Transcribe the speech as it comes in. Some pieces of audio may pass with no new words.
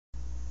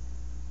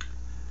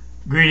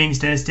Greetings,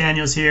 Dennis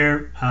Daniels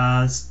here,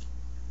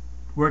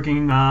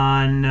 working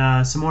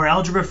on some more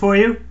algebra for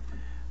you.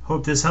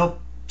 Hope this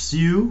helps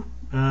you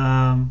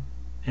and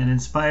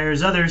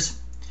inspires others.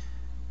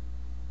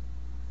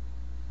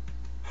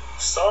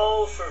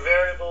 Solve for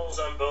variables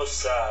on both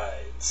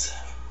sides.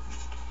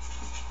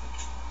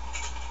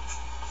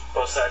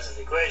 Both sides of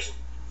the equation.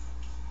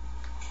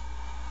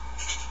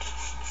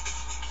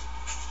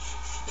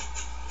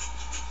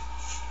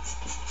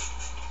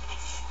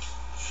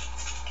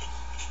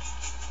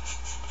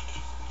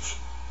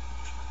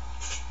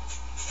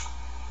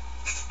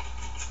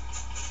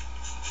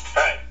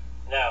 Alright,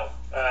 now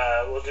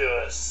we'll do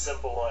a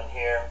simple one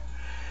here.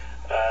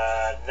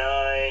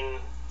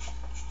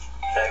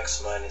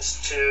 9x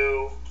minus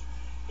 2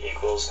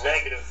 equals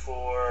negative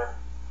 4,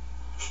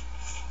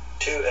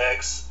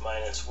 2x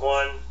minus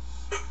 1,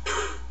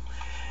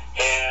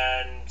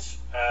 and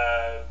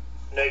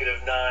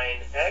negative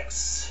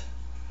 9x.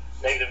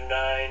 Negative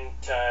 9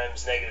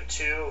 times negative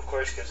 2, of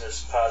course, gives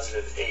us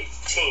positive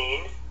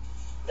 18.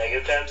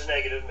 Negative times a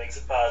negative makes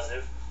it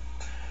positive.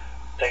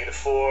 Negative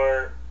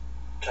 4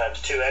 times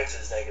 2x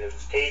is negative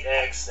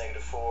 8x.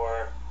 Negative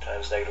 4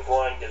 times negative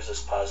 1 gives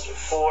us positive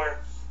 4.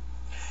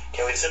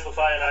 Can we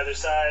simplify on either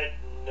side?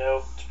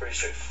 No, it's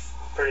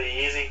pretty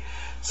easy.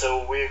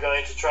 So we're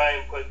going to try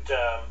and put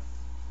our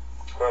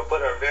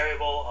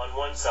variable on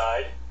one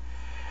side.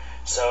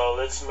 So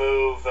let's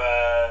move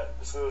the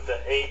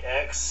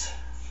 8x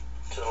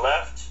to the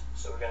left.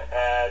 So we're going to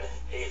add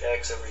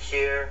 8x over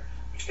here,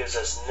 which gives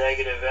us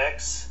negative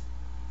x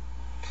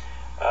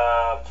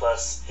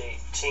plus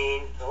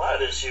 18. A lot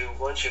of this,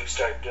 once you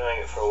start doing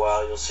it for a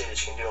while, you'll see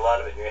that you can do a lot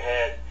of it in your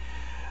head.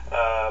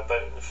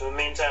 But for the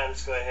meantime,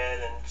 let's go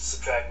ahead and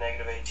subtract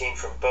negative 18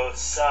 from both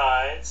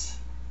sides.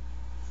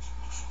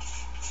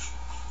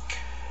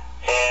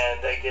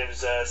 And that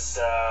gives us,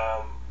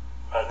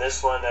 on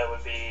this one, that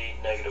would be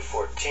negative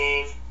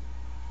 14.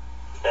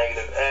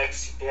 Negative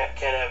x, you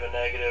can't have a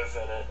negative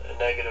and a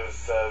negative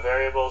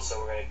variable, so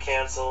we're going to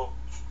cancel.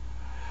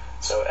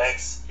 So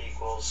x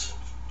equals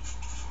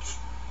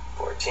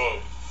 14.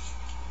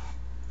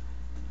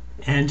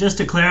 And just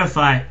to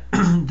clarify,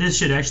 this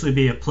should actually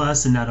be a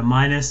plus and not a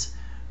minus.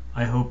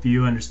 I hope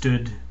you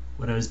understood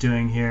what I was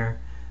doing here.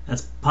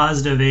 That's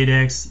positive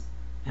 8x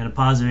and a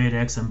positive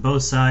 8x on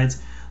both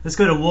sides. Let's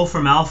go to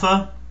Wolfram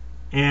Alpha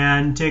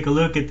and take a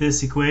look at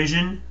this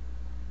equation.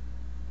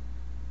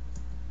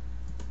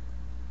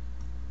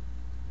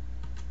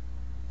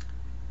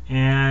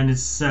 And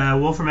it's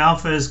Wolfram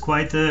Alpha is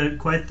quite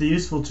the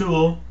useful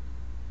tool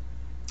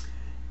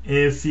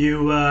if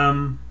you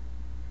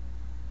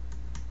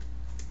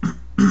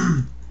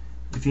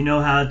if you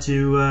know how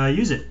to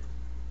use it.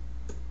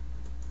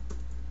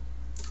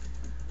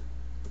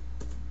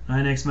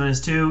 9x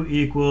minus 2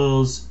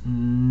 equals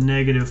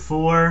negative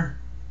 4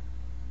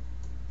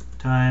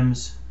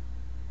 times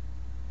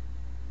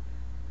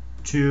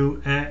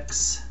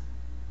 2x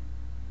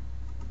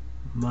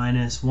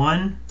minus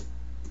 1.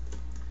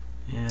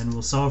 And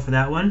we'll solve for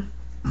that one.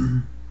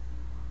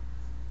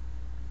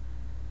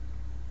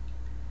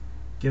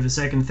 Give a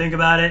second to think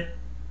about it.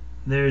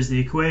 There's the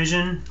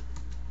equation.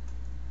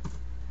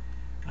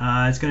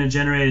 It's going to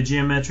generate a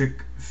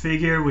geometric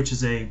figure, which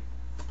is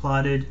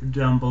plotted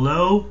down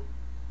below.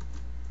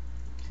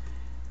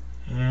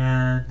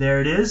 And there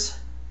it is.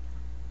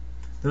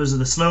 Those are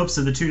the slopes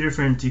of the two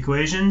different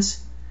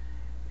equations.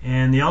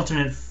 And the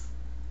alternate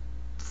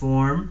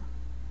form.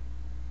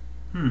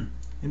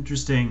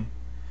 Interesting.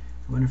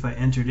 I wonder if I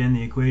entered in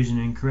the equation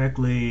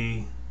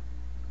incorrectly.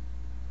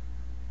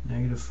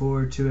 Negative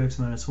 4, 2x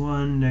minus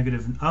 1,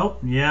 negative... Oh,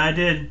 yeah, I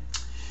did.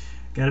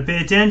 Got to pay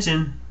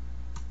attention.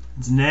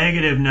 It's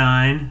negative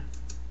 9.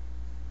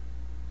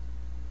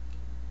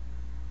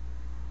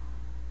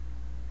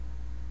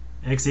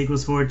 X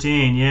equals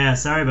 14. Yeah,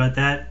 sorry about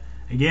that.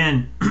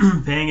 Again,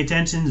 paying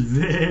attention is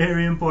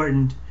very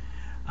important.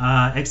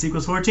 X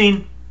equals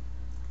 14.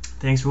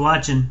 Thanks for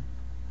watching.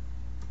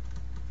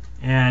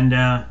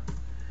 And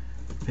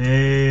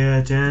pay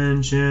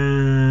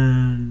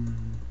attention.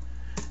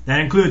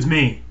 That includes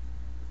me.